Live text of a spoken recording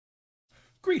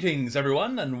Greetings,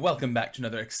 everyone, and welcome back to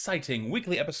another exciting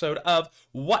weekly episode of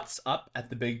What's Up at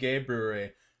the Big Gay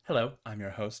Brewery. Hello, I'm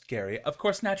your host, Gary, of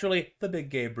course, naturally, the Big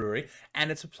Gay Brewery, and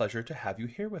it's a pleasure to have you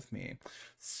here with me.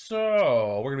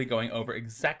 So, we're going to be going over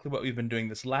exactly what we've been doing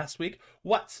this last week,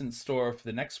 what's in store for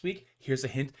the next week. Here's a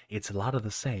hint, it's a lot of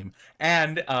the same.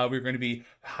 And we're going to be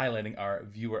highlighting our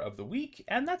viewer of the week,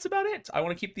 and that's about it. I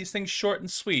want to keep these things short and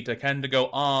sweet. I tend to go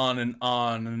on and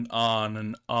on and on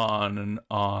and on and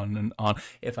on and on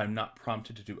if I'm not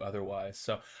prompted to do otherwise.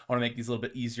 So I want to make these a little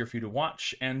bit easier for you to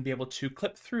watch and be able to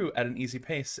clip through at an easy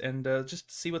pace and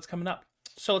just see what's coming up.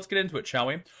 So let's get into it, shall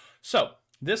we? So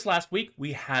this last week,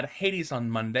 we had Hades on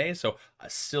Monday, so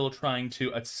still trying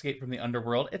to escape from the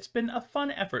underworld. It's been a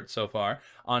fun effort so far.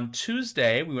 On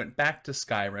Tuesday, we went back to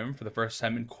Skyrim for the first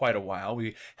time in quite a while.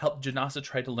 We helped Janasa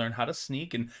try to learn how to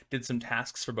sneak and did some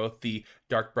tasks for both the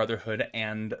Dark Brotherhood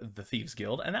and the Thieves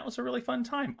Guild, and that was a really fun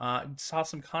time. Saw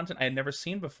some content I had never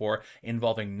seen before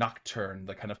involving Nocturne,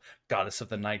 the kind of goddess of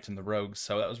the night and the rogues,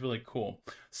 so that was really cool.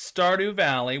 Stardew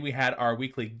Valley, we had our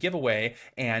weekly giveaway,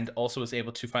 and also was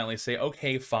able to finally say,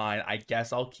 okay, fine, I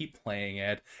guess I'll keep playing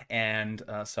it, and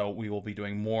so we will be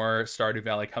doing more Stardew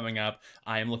Valley coming up.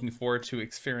 I am looking forward to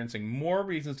experiencing more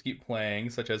reasons to keep playing,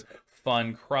 such as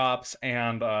fun crops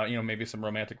and maybe some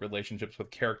romantic relationships with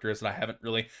characters that I haven't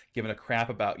really given a crap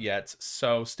about yet,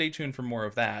 so stay tuned for more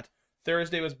of that.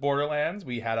 Thursday was Borderlands.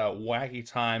 We had a wacky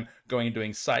time going and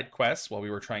doing side quests while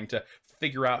we were trying to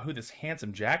figure out who this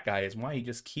handsome Jack guy is and why he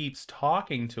just keeps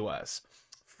talking to us.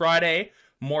 Friday,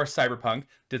 more Cyberpunk.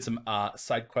 Did some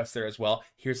side quests there as well.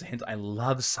 Here's a hint, I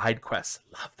love side quests.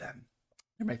 Love them.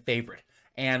 They're my favorite.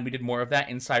 And we did more of that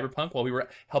in Cyberpunk while we were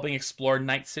helping explore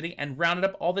Night City and rounded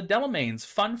up all the Delamains.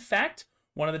 Fun fact,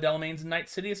 one of the Delamains in Night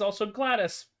City is also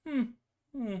Gladys.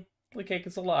 The cake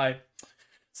is a lie.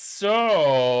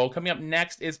 So, coming up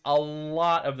next is a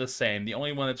lot of the same. The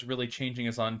only one that's really changing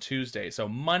is on Tuesday. So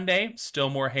Monday, still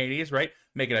more Hades, right?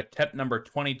 Make it attempt number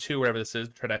 22, whatever this is,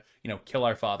 try to, kill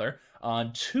our father.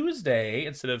 On Tuesday,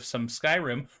 instead of some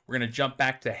Skyrim, we're going to jump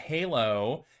back to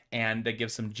Halo and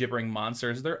give some gibbering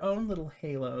monsters their own little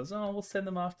halos. Oh, we'll send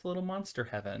them off to little monster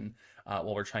heaven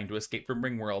while we're trying to escape from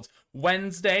Ringworld.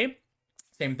 Wednesday,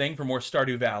 same thing for more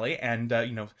Stardew Valley and,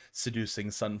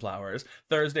 seducing sunflowers.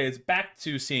 Thursday is back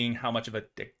to seeing how much of a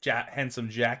handsome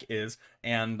Jack is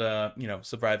and,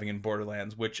 surviving in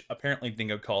Borderlands, which apparently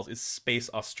Dingo calls is Space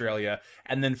Australia.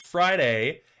 And then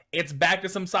Friday, it's back to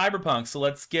some Cyberpunk, so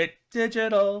let's get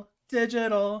digital.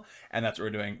 And that's what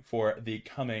we're doing for the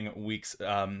coming week's,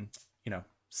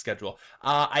 schedule.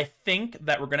 I think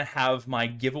that we're going to have my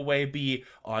giveaway be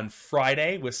on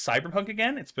Friday with Cyberpunk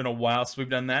again. It's been a while since we've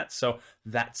done that, so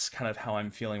that's kind of how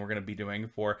I'm feeling we're going to be doing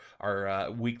for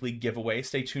our weekly giveaway.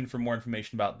 Stay tuned for more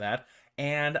information about that.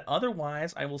 And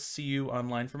otherwise, I will see you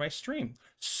online for my stream.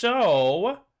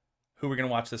 So, who we're going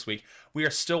to watch this week? We are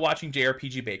still watching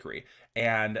JRPG Bakery.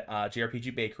 And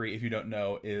JRPG Bakery, if you don't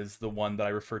know, is the one that I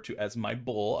refer to as my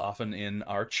bull often in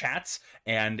our chats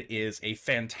and is a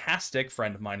fantastic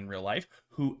friend of mine in real life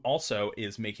who also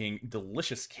is making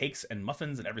delicious cakes and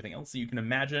muffins and everything else that you can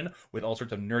imagine with all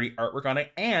sorts of nerdy artwork on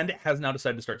it and has now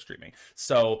decided to start streaming.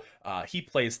 So he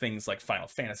plays things like Final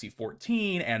Fantasy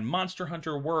XIV and Monster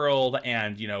Hunter World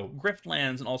and,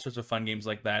 Griftlands and all sorts of fun games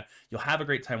like that. You'll have a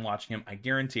great time watching him. I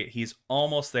guarantee it. He's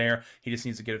almost there. He just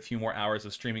needs to get a few more hours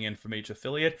of streaming in from each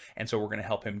affiliate, and so we're going to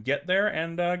help him get there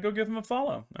and go give him a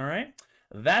follow. All right,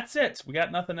 that's it. We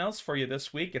got nothing else for you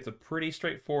this week. It's a pretty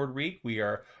straightforward week. We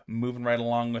are moving right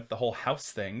along with the whole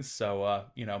house things, so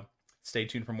stay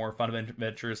tuned for more fun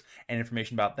adventures and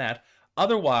information about that.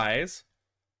 Otherwise,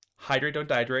 hydrate, don't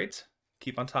dehydrate.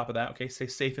 Keep on top of that, okay? Stay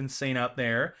safe and sane out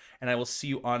there, and I will see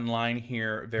you online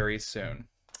here very soon.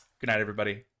 Good night,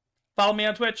 everybody. Follow me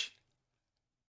on Twitch.